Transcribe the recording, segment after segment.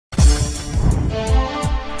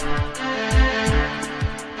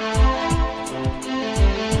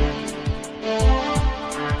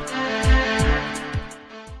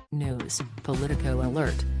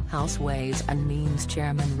alert. House Ways and Means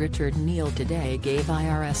Chairman Richard Neal today gave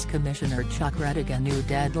IRS Commissioner Chuck Rettig a new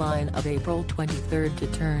deadline of April 23 to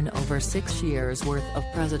turn over 6 years' worth of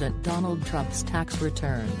President Donald Trump's tax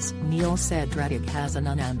returns. Neal said Rettig has an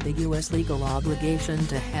unambiguous legal obligation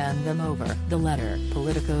to hand them over. The letter,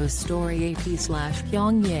 Politico's story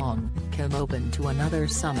AP/Pyongyang, Kim open to another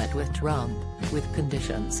summit with Trump, with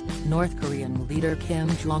conditions. North Korean leader Kim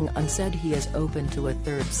Jong-un said he is open to a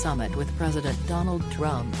third summit with President Donald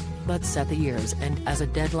Trump, but set the year's end as a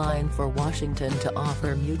deadline for Washington to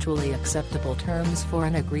offer mutually acceptable terms for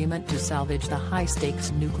an agreement to salvage the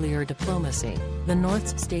high-stakes nuclear diplomacy, the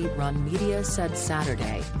North's state-run media said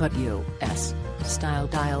Saturday. But U.S.-style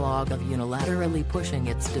dialogue of unilaterally pushing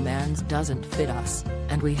its demands doesn't fit us,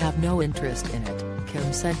 and we have no interest in it,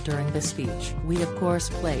 Kim said during the speech. We of course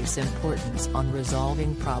place importance on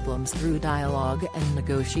resolving problems through dialogue and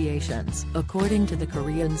negotiations. According to the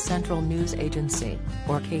Korean Central News Agency,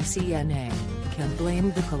 or KCNA, Kim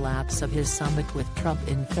blamed the collapse of his summit with Trump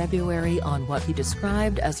in February on what he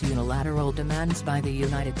described as unilateral demands by the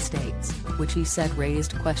United States, which he said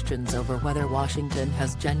raised questions over whether Washington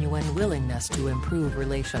has genuine willingness to improve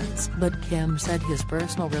relations. But Kim said his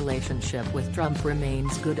personal relationship with Trump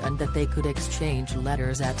remains good and that they could exchange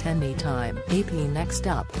letters at any time. AP next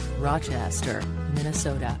up, Rochester,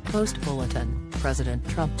 Minnesota. Post-Bulletin, President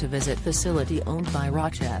Trump to visit facility owned by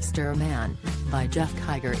Rochester man, by Jeff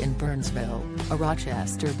Kiger in Burnsville. A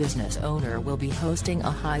Rochester business owner will be hosting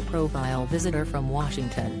a high-profile visitor from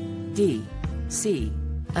Washington, D.C.,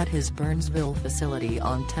 at his Burnsville facility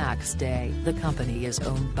on tax day. The company is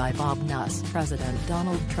owned by Bob Nuss. President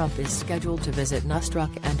Donald Trump is scheduled to visit Nuss Truck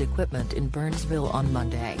and Equipment in Burnsville on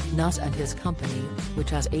Monday. Nuss and his company,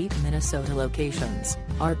 which has 8 Minnesota locations,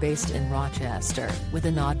 are based in Rochester. With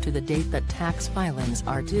a nod to the date that tax filings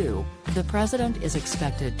are due, the president is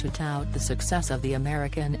expected to tout the success of the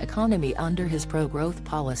American economy under his pro-growth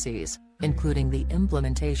policies, including the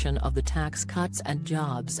implementation of the Tax Cuts and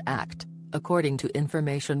Jobs Act, according to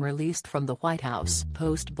information released from the White House.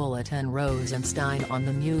 Post-Bulletin Rosenstein on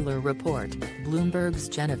the Mueller report. Bloomberg's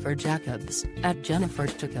Jennifer Jacobs, at Jennifer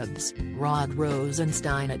Jacobs, Rod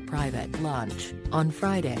Rosenstein at private lunch, on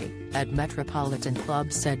Friday, at Metropolitan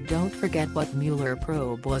Club said don't forget what Mueller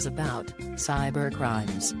probe was about,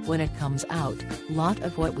 cybercrimes. When it comes out, lot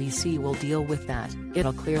of what we see will deal with that.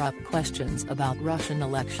 It'll clear up questions about Russian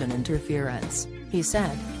election interference, he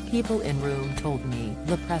said. People in room told me,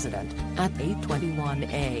 the president, at 8:21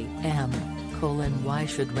 a.m. Why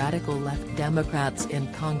should radical left Democrats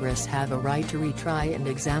in Congress have a right to retry and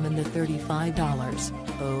examine the $35?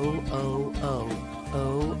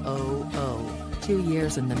 2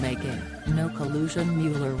 years in the making, no collusion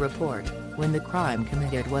Mueller report, when the crime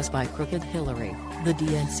committed was by crooked Hillary, the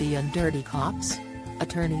DNC and dirty cops?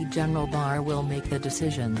 Attorney General Barr will make the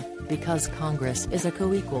decision, because Congress is a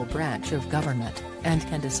co-equal branch of government, and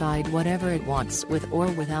can decide whatever it wants with or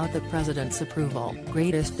without the president's approval.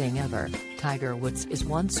 Greatest thing ever, Tiger Woods is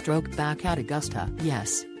one stroke back at Augusta.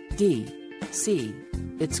 Yes, D.C.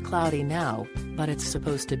 It's cloudy now, but it's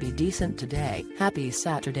supposed to be decent today. Happy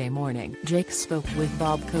Saturday morning. Jake spoke with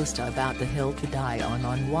Bob Costa about the hill to die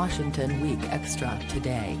on Washington Week Extra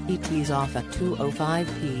today. He tees off at 2:05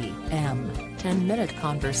 p.m. 10-minute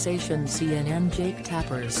conversation. CNN. Jake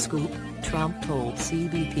Tapper's scoop. Trump told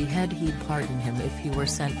CBP head he'd pardon him if he were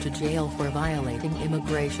sent to jail for violating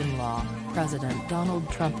immigration law. President Donald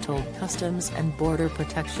Trump told Customs and Border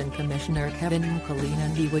Protection Commissioner Kevin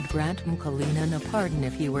McAleenan he would grant McAleenan a pardon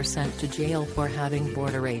if he were sent to jail for having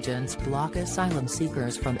border agents block asylum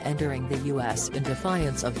seekers from entering the U.S. in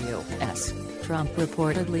defiance of U.S. Trump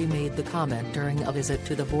reportedly made the comment during a visit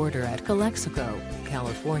to the border at Calexico,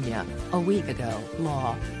 California, a week ago.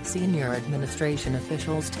 Senior administration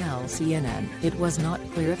officials tell CNN it was not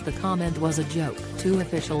clear if the comment was a joke. Two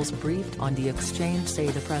officials briefed on the exchange say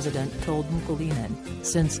the president told McAleenan,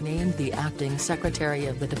 since named the acting secretary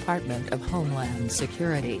of the Department of Homeland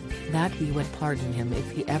Security, that he would pardon him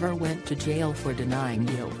if he ever went to jail for denying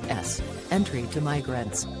U.S. entry to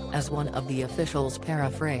migrants, as one of the officials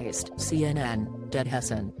paraphrased. CNN. Ted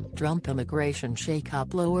Hesson, Trump immigration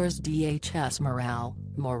shakeup lowers DHS morale.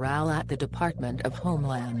 Morale at the Department of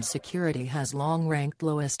Homeland Security has long ranked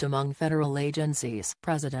lowest among federal agencies.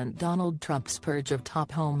 President Donald Trump's purge of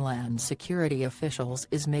top Homeland Security officials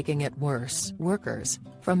is making it worse. Workers,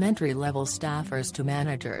 from entry-level staffers to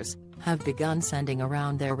managers, have begun sending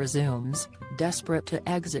around their resumes, desperate to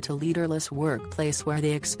exit a leaderless workplace where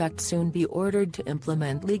they expect soon be ordered to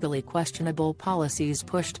implement legally questionable policies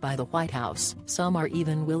pushed by the White House. Some are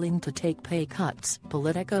even willing to take pay cuts.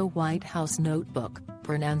 Politico White House notebook,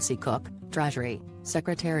 per Nancy Cook, Treasury.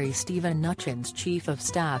 Secretary Stephen Mnuchin's Chief of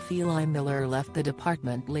Staff Eli Miller left the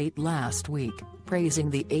department late last week, praising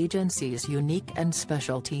the agency's unique and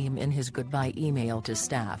special team in his goodbye email to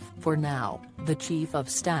staff. For now, the Chief of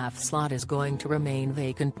Staff slot is going to remain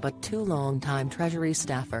vacant, but two longtime Treasury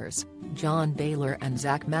staffers, John Baylor and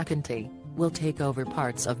Zach McEntee, will take over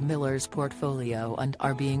parts of Miller's portfolio and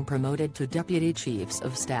are being promoted to Deputy Chiefs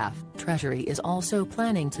of Staff. Treasury is also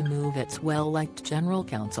planning to move its well-liked General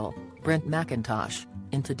Counsel, Brent McIntosh,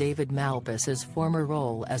 into David Malpass's former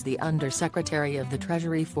role as the Undersecretary of the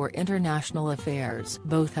Treasury for International Affairs.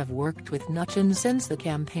 Both have worked with Mnuchin since the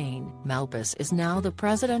campaign. Malpass is now the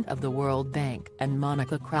president of the World Bank, and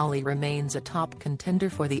Monica Crowley remains a top contender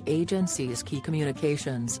for the agency's key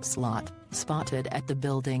communications slot. Spotted at the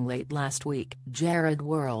building late last week. Jared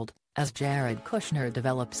World. As Jared Kushner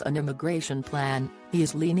develops an immigration plan, he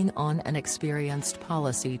is leaning on an experienced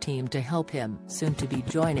policy team to help him. Soon to be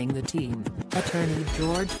joining the team, attorney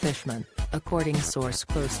George Fishman, according source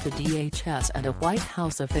close to DHS and a White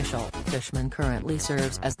House official. Fishman currently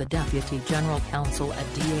serves as the Deputy General Counsel at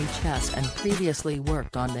DHS and previously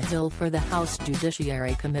worked on the Hill for the House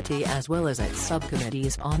Judiciary Committee as well as at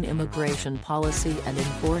subcommittees on immigration policy and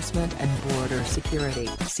enforcement and border security.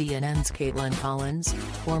 CNN's Caitlin Collins,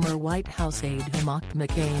 former White House aide who mocked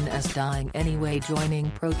McCain as dying anyway,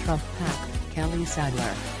 joining pro-Trump PAC. Kelly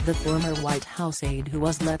Sadler, the former White House aide who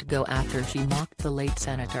was let go after she mocked the late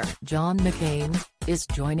Senator John McCain, is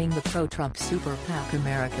joining the pro-Trump super PAC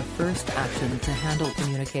America First Action to handle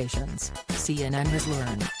communications. CNN has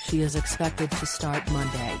learned she is expected to start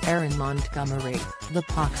Monday. Erin Montgomery, the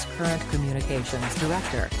PAC's current communications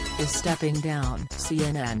director, is stepping down.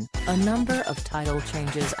 CNN, a number of title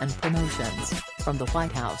changes and promotions. From the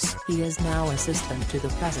White House, he is now assistant to the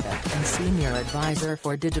president and senior advisor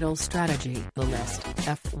for digital strategy. The list.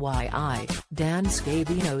 FYI, Dan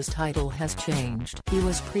Scavino's title has changed. He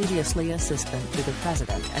was previously assistant to the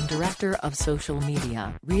president and director of social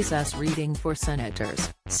media. Recess reading for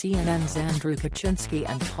senators. CNN's Andrew Kaczynski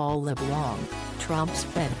and Paul LeBlanc. Trump's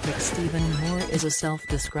Fed pick Stephen Moore is a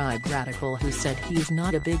self-described radical who said he's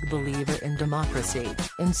not a big believer in democracy.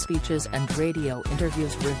 In speeches and radio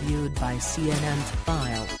interviews reviewed by CNN's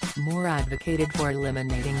File, Moore advocated for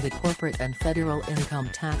eliminating the corporate and federal income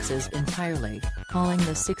taxes entirely, calling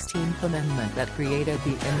the 16th Amendment that created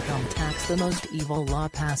the income tax the most evil law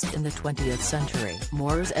passed in the 20th century.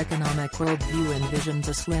 Moore's economic worldview envisions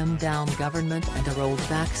a slimmed-down government and a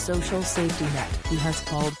rolled-back social safety net. He has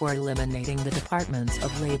called for eliminating the Departments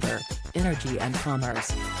of Labor, Energy and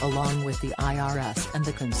Commerce, along with the IRS and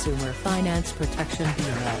the Consumer Finance Protection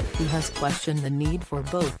Bureau. He has questioned the need for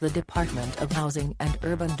both the Department of Housing and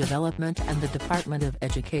Urban Development and the Department of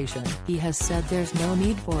Education. He has said there's no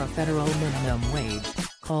need for a federal minimum wage,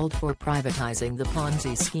 called for privatizing the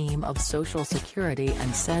Ponzi scheme of Social Security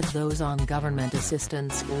and said those on government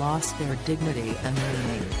assistance lost their dignity and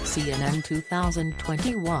meaning. CNN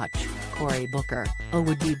 2020 Watch, Cory Booker, a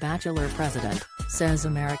would-be bachelor president, says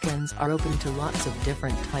Americans are open to lots of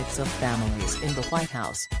different types of families in the White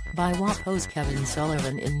House. By WAPO's Kevin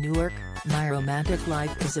Sullivan in Newark, "My romantic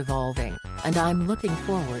life is evolving, and I'm looking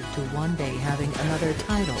forward to one day having another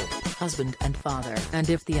title, husband and father. And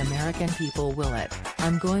if the American people will it,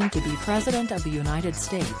 I'm going to be President of the United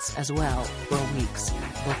States as well." For weeks,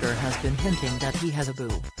 Booker has been hinting that he has a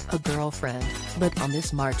boo, a girlfriend, but on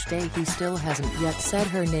this March day he still hasn't yet said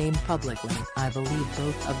her name publicly. "I believe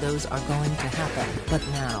both of those are going to happen. But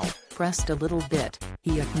now, pressed a little bit,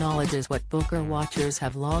 he acknowledges what Booker watchers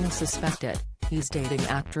have long suspected. He's dating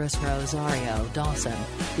actress Rosario Dawson,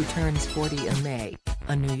 who turns 40 in May,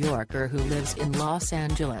 a New Yorker who lives in Los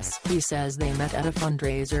Angeles. He says they met at a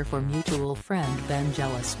fundraiser for mutual friend Ben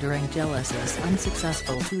Jealous during Jealous's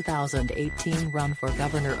unsuccessful 2018 run for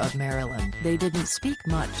governor of Maryland. They didn't speak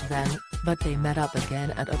much then, but they met up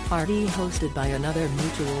again at a party hosted by another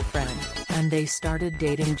mutual friend, and they started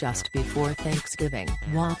dating just before Thanksgiving.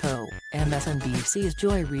 WAPO, MSNBC's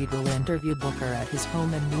Joy Reid will interview Booker at his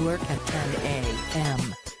home in Newark at 10 a.m.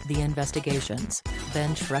 The investigations,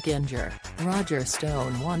 Ben Schreckinger. Roger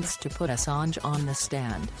Stone wants to put Assange on the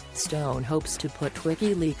stand. Stone hopes to put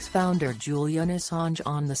WikiLeaks founder Julian Assange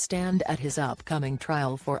on the stand at his upcoming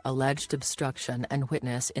trial for alleged obstruction and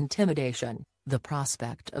witness intimidation. The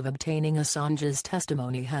prospect of obtaining Assange's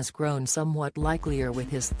testimony has grown somewhat likelier with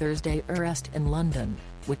his Thursday arrest in London,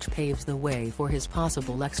 which paves the way for his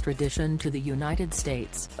possible extradition to the United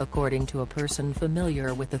States. According to a person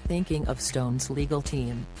familiar with the thinking of Stone's legal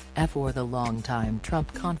team, for the longtime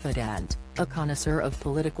Trump confidant, a connoisseur of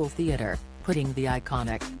political theater, Putting the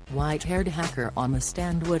iconic, white-haired hacker on the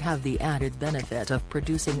stand would have the added benefit of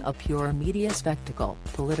producing a pure media spectacle.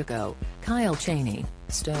 Politico, Kyle Cheney,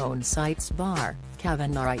 Stone cites Barr,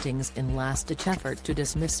 Kavanaugh writings in last-ditch effort to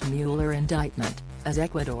dismiss Mueller indictment, as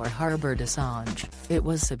Ecuador harbored Assange. It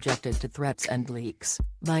was subjected to threats and leaks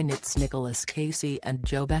by NIT's Nicholas Casey and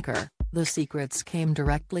Joe Becker. The secrets came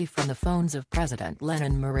directly from the phones of President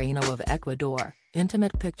Lenin Moreno of Ecuador,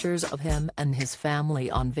 intimate pictures of him and his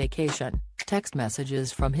family on vacation, text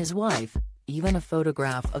messages from his wife, even a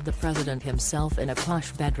photograph of the president himself in a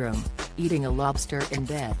posh bedroom, eating a lobster in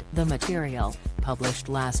bed. The material, published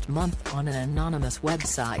last month on an anonymous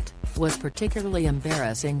website, was particularly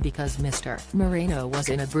embarrassing because Mr. Moreno was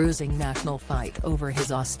in a bruising national fight over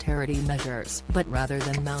his austerity measures. But rather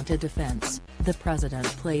than mount a defense, the president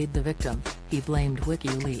played the victim. He blamed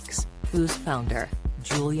WikiLeaks, whose founder,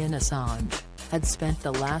 Julian Assange, had spent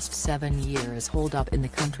the last 7 years holed up in the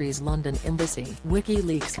country's London embassy.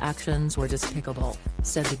 WikiLeaks' actions were despicable,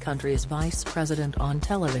 said the country's vice president on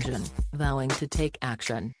television, vowing to take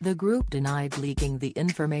action. The group denied leaking the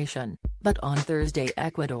information, but on Thursday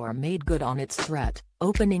Ecuador made good on its threat,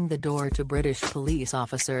 opening the door to British police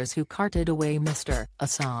officers who carted away Mr.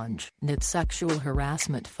 Assange. NIT's sexual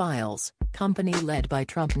harassment files, company led by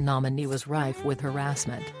Trump nominee, was rife with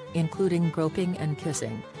harassment, including groping and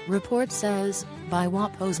kissing, report says, by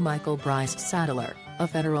WAPO's Michael Bryce Sadler. A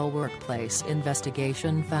federal workplace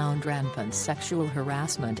investigation found rampant sexual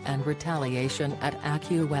harassment and retaliation at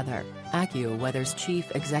AccuWeather. AccuWeather's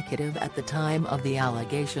chief executive at the time of the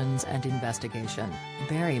allegations and investigation,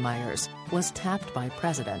 Barry Myers, was tapped by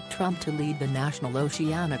President Trump to lead the National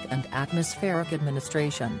Oceanic and Atmospheric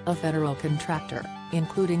Administration, a federal contractor,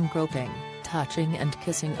 including groping, touching and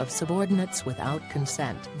kissing of subordinates without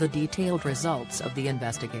consent. The detailed results of the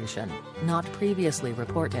investigation, not previously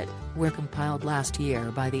reported, were compiled last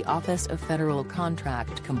year by the Office of Federal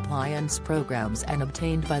Contract Compliance Programs and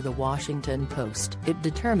obtained by The Washington Post. It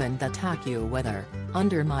determined that AccuWeather,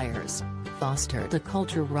 under Myers, fostered a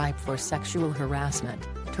culture ripe for sexual harassment,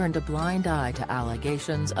 turned a blind eye to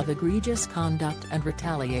allegations of egregious conduct and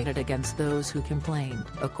retaliated against those who complained.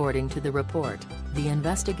 According to the report, the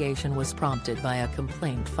investigation was prompted by a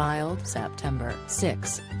complaint filed September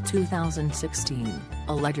 6, 2016,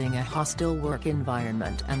 alleging a hostile work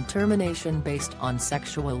environment and termination based on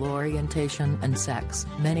sexual orientation and sex.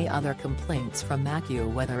 Many other complaints from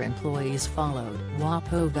AccuWeather employees followed.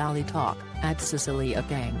 WAPO Valley Talk, at Cecilia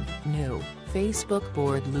Kang, new Facebook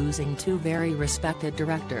board losing two very respected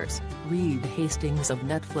directors, Reed Hastings of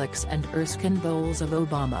Netflix and Erskine Bowles of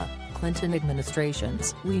Obama, Clinton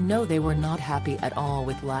administrations. We know they were not happy at all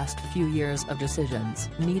with last few years of decisions.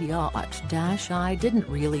 Media-I didn't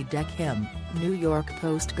really deck him. New York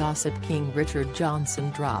Post gossip king Richard Johnson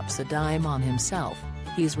drops a dime on himself.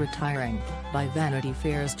 He's retiring, by Vanity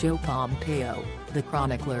Fair's Joe Pompeo, the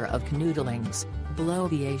chronicler of canoodlings,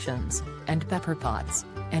 bloviations, and pepperpots,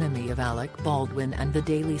 enemy of Alec Baldwin and the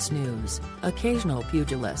Daily Snooze, occasional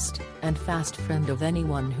pugilist, and fast friend of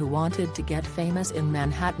anyone who wanted to get famous in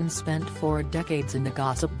Manhattan. Spent 4 decades in the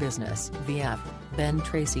gossip business. VF, Ben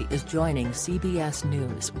Tracy is joining CBS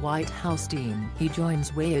News' White House team. He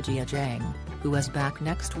joins Weijia Jiang, who is back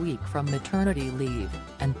next week from maternity leave,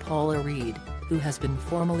 and Paula Reed, who has been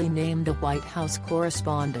formally named a White House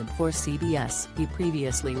correspondent for CBS. He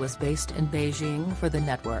previously was based in Beijing for the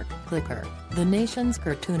network. Clicker, the nation's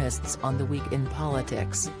cartoonists on the Week in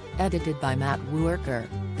Politics, edited by Matt Worker.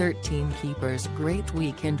 13 Keepers Great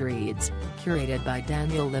Weekend Reads, curated by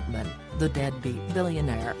Daniel Lippman. The Deadbeat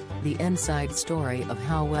Billionaire, the inside story of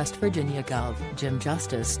how West Virginia Gov. Jim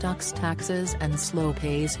Justice ducks taxes and slow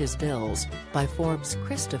pays his bills, by Forbes'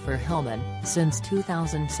 Christopher Hillman. Since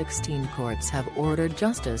 2016, courts have ordered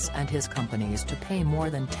Justice and his companies to pay more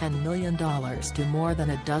than $10 million to more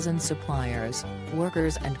than a dozen suppliers,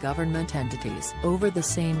 workers and government entities. Over the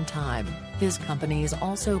same time, his companies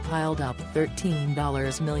also piled up $13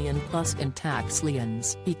 million plus in tax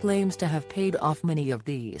liens. He claims to have paid off many of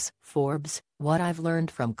these. Forbes, what I've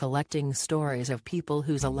learned from collecting stories of people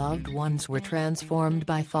whose loved ones were transformed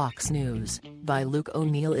by Fox News, by Luke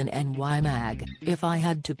O'Neill in NY Mag. If I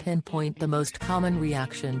had to pinpoint the most common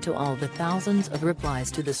reaction to all the thousands of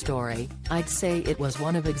replies to the story, I'd say it was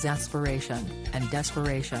one of exasperation and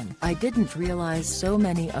desperation. I didn't realize so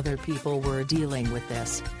many other people were dealing with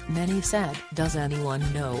this, many said. Does anyone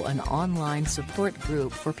know an online support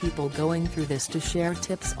group for people going through this to share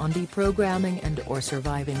tips on deprogramming and/or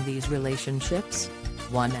surviving these relationships?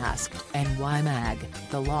 one asked. NY Mag,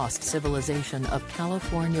 The Lost Civilization of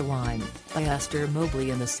California Wine, by Esther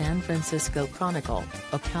Mobley in the San Francisco Chronicle.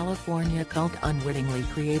 A California cult unwittingly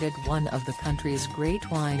created one of the country's great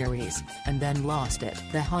wineries, and then lost it.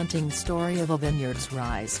 The haunting story of a vineyard's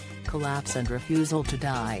rise, collapse and refusal to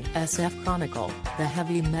die. SF Chronicle, The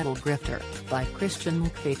Heavy Metal Grifter, by Christian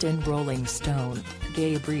McFate in Rolling Stone.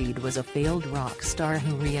 Gabe Reed was a failed rock star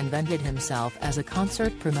who reinvented himself as a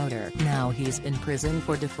concert promoter. Now he's in prison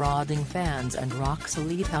for defrauding fans and rock's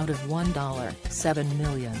elite out of $1.7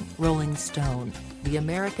 million. Rolling Stone, The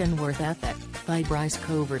American Worth Ethic, by Bryce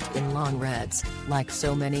Covert in Long Reds. Like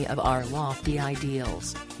so many of our lofty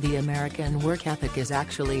ideals, the American work ethic is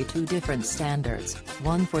actually two different standards,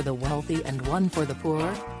 one for the wealthy and one for the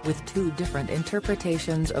poor, with two different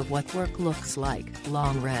interpretations of what work looks like.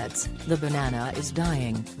 Long Reds, The Banana is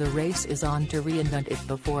Dying. The race is on to reinvent it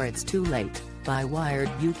before it's too late, by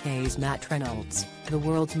Wired. UK's Matt Reynolds, The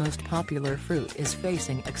world's most popular fruit is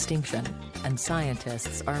facing extinction, and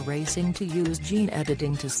scientists are racing to use gene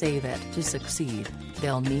editing to save it. To succeed,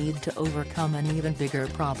 they'll need to overcome an even bigger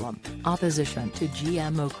problem: opposition to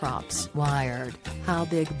GMO crops. Wired, How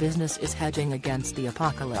Big Business is Hedging Against the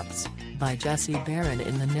Apocalypse, by Jesse Barron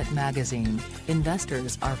in the Knit magazine.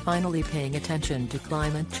 Investors are finally paying attention to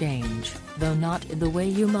climate change, though not in the way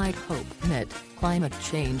you might hope. Knit, climate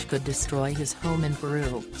change could destroy his home in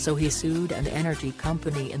Peru, so he sued an energy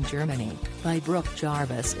company in Germany, by Brooke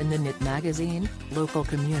Jarvis in the Knit magazine. Local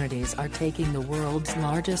communities are taking the world's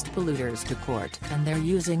largest polluters to court, and they're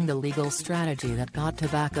using the legal strategy that got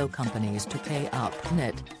tobacco companies to pay up.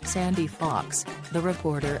 Knit, Sandy Fox, The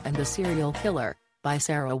Reporter and the Serial Killer, by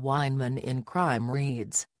Sarah Weinman in Crime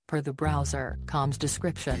Reads, per the Browser.com's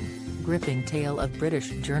description. Gripping tale of British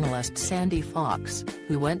journalist Sandy Fox,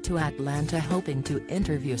 who went to Atlanta hoping to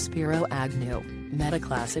interview Spiro Agnew, met a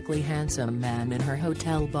classically handsome man in her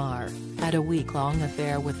hotel bar, had a week-long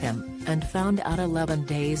affair with him, and found out 11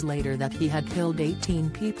 days later that he had killed 18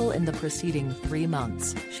 people in the preceding 3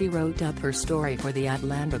 months. She wrote up her story for the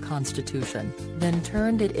Atlanta Constitution, then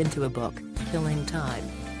turned it into a book, Killing Time,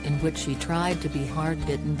 in which she tried to be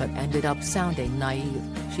hard-bitten but ended up sounding naive.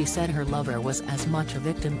 She said her lover was as much a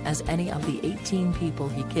victim as any of the 18 people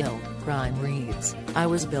he killed. Crime Reads, I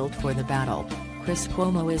was built for the battle. Chris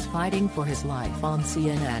Cuomo is fighting for his life on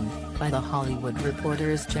CNN, by The Hollywood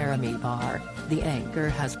Reporter's Jeremy Barr. The anchor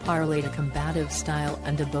has parlayed a combative style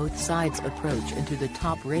and a both-sides approach into the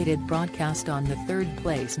top-rated broadcast on the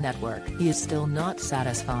third-place network. He is still not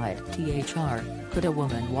satisfied. THR, Could a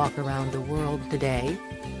Woman Walk Around the World Today?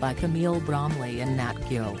 By Camille Bromley and Nat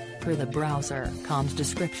Gill, per the Browser.com's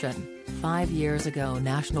description. 5 years ago,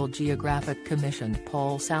 National Geographic commissioned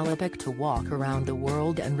Paul Salopek to walk around the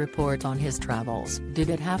world and report on his travels. Did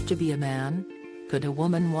it have to be a man? Could a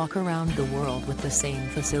woman walk around the world with the same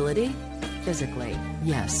facility? Physically,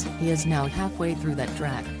 yes. He is now halfway through that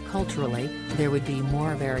track. Culturally, there would be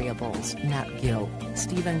more variables. Nat Gill,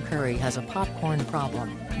 Stephen Curry has a popcorn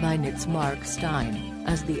problem, by Knit's Mark Stein,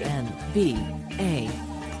 as the NBA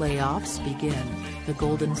playoffs begin. The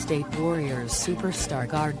Golden State Warriors superstar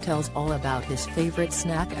guard tells all about his favorite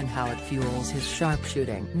snack and how it fuels his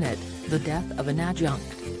sharpshooting. Knit, The Death of an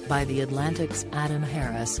Adjunct, by The Atlantic's Adam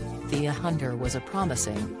Harris. Thea Hunter was a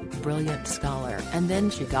promising, brilliant scholar, and then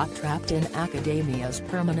she got trapped in academia's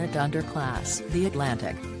permanent underclass. The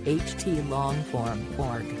Atlantic, HT Longform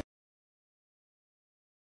org.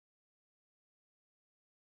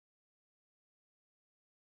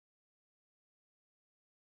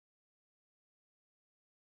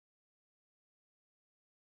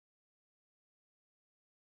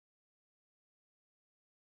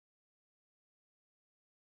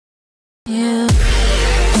 Yeah.